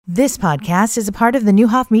This podcast is a part of the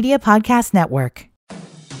Newhoff Media Podcast Network.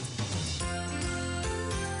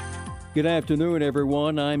 Good afternoon,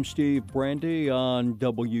 everyone. I'm Steve Brandy on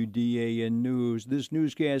WDAN News. This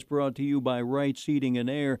newscast brought to you by Wright's Heating and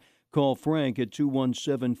Air. Call Frank at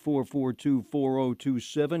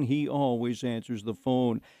 217-442-4027. He always answers the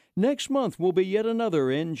phone. Next month will be yet another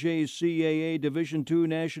NJCAA Division II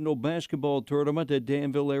National Basketball Tournament at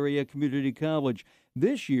Danville Area Community College.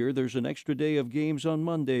 This year, there's an extra day of games on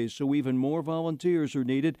Mondays, so even more volunteers are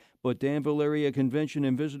needed. But Danville Area Convention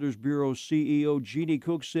and Visitors Bureau CEO Jeannie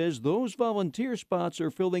Cook says those volunteer spots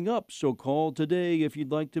are filling up, so call today if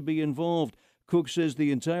you'd like to be involved. Cook says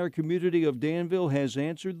the entire community of Danville has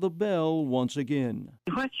answered the bell once again.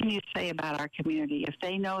 What can you say about our community? If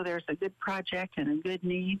they know there's a good project and a good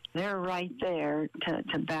need, they're right there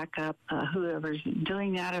to back up whoever's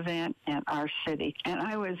doing that event and our city. And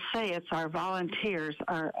I would say it's our volunteers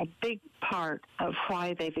are a big part of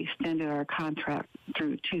why they've extended our contract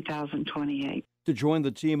through 2028. To join the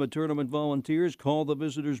team of tournament volunteers, call the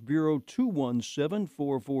Visitors Bureau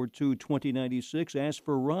 217-442-2096. Ask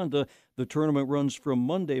for Rhonda. The tournament runs from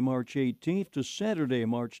Monday, March 18th to Saturday,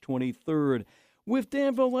 March 23rd. With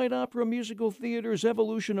Danville Light Opera Musical Theater's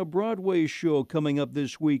Evolution of Broadway show coming up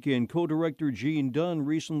this weekend, co-director Gene Dunn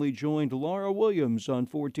recently joined Laura Williams on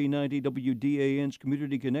 1490 WDAN's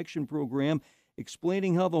Community Connection program,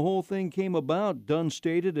 explaining how the whole thing came about. Dunn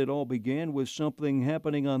stated it all began with something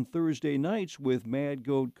happening on Thursday nights with Mad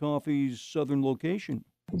Goat Coffee's southern location.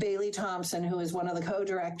 Bailey Thompson, who is one of the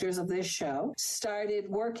co-directors of this show, started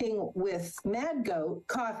working with Mad Goat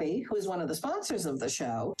Coffee, who is one of the sponsors of the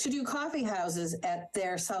show, to do coffee houses at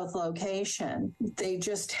their south location. They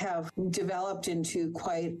just have developed into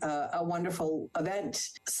quite a wonderful event.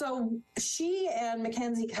 So she and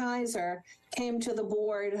Mackenzie Kaiser came to the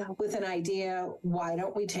board with an idea: why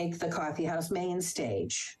don't we take the coffee house main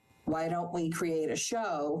stage? Why don't we create a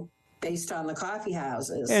show based on the coffee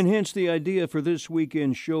houses? And hence the idea for this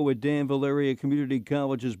weekend show at Danville Area Community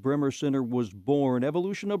College's Bremer Center was born.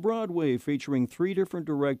 Evolution of Broadway, featuring 3 different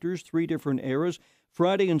directors, 3 different eras.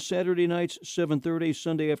 Friday and Saturday nights, 7:30,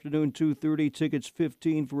 Sunday afternoon, 2:30. Tickets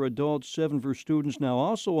 $15 for adults, $7 for students. Now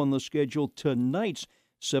also on the schedule, tonight's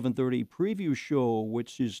 7:30 preview show,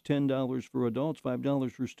 which is $10 for adults,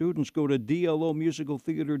 $5 for students. Go to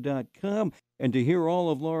dlomusicaltheater.com. And to hear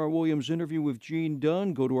all of Laura Williams' interview with Gene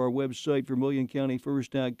Dunn, go to our website,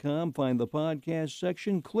 VermilionCountyFirst.com, find the podcast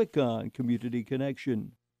section, click on Community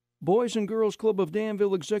Connection. Boys and Girls Club of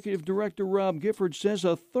Danville Executive Director Rob Gifford says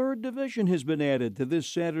a 3rd division has been added to this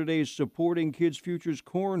Saturday's Supporting Kids Futures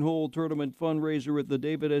Cornhole Tournament fundraiser at the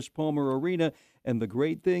David S. Palmer Arena. And the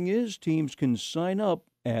great thing is, teams can sign up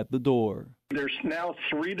at the door. There's now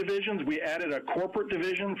 3 divisions. We added a corporate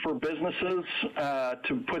division for businesses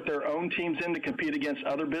to put their own teams in to compete against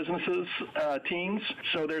other businesses' teams.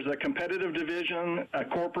 So there's a competitive division, a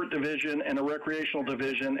corporate division, and a recreational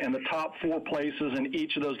division, and the top 4 places in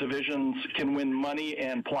each of those divisions can win money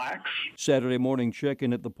and plaques. Saturday morning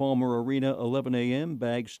check-in at the Palmer Arena, 11 a.m.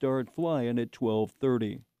 Bags start flying at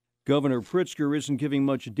 12:30. Governor Pritzker isn't giving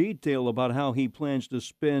much detail about how he plans to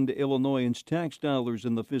spend Illinoisans' tax dollars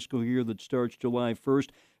in the fiscal year that starts July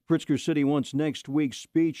 1st. Pritzker said he wants next week's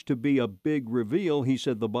speech to be a big reveal. He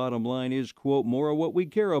said the bottom line is, quote, more of what we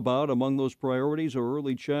care about. Among those priorities are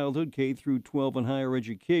early childhood, K through 12, and higher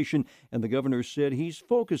education. And the governor said he's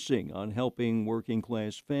focusing on helping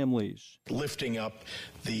working-class families. Lifting up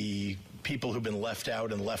the people who've been left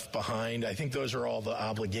out and left behind. I think those are all the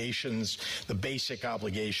obligations, the basic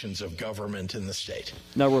obligations of government in the state.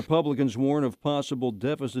 Now, Republicans warn of possible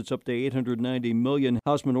deficits up to $890 million.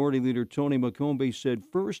 House Minority Leader Tony McCombie said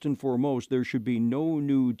first and foremost there should be no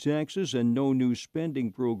new taxes and no new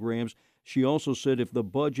spending programs. She also said if the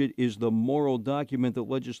budget is the moral document that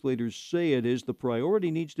legislators say it is, the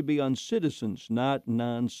priority needs to be on citizens, not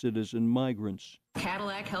non-citizen migrants.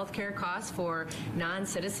 Cadillac healthcare costs for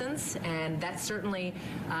non-citizens, and that certainly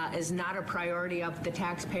is not a priority of the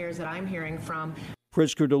taxpayers that I'm hearing from.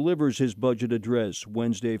 Pritzker delivers his budget address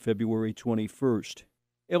Wednesday, February 21st.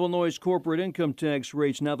 Illinois' corporate income tax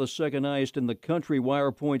rate's now the second highest in the country.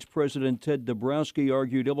 WirePoint's President Ted Dabrowski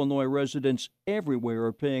argued Illinois residents everywhere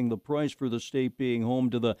are paying the price for the state being home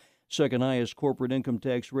to the second highest corporate income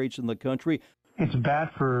tax rates in the country. It's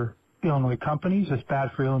bad for Illinois companies, it's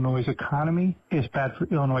bad for Illinois' economy, it's bad for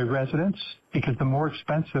Illinois residents, because the more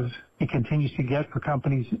expensive it continues to get for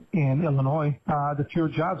companies in Illinois, the fewer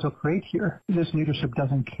jobs they'll create here. This leadership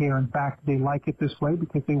doesn't care. In fact, they like it this way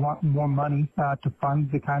because they want more money to fund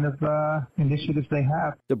the kind of initiatives they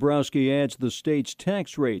have. Dabrowski adds the state's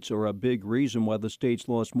tax rates are a big reason why the state's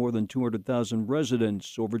lost more than 200,000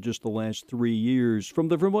 residents over just the last 3 years. From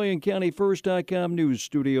the Vermilion County First.com News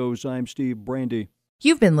Studios, I'm Steve Brandy.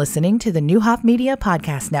 You've been listening to the Neuhoff Media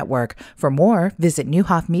Podcast Network. For more, visit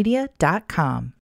neuhoffmedia.com.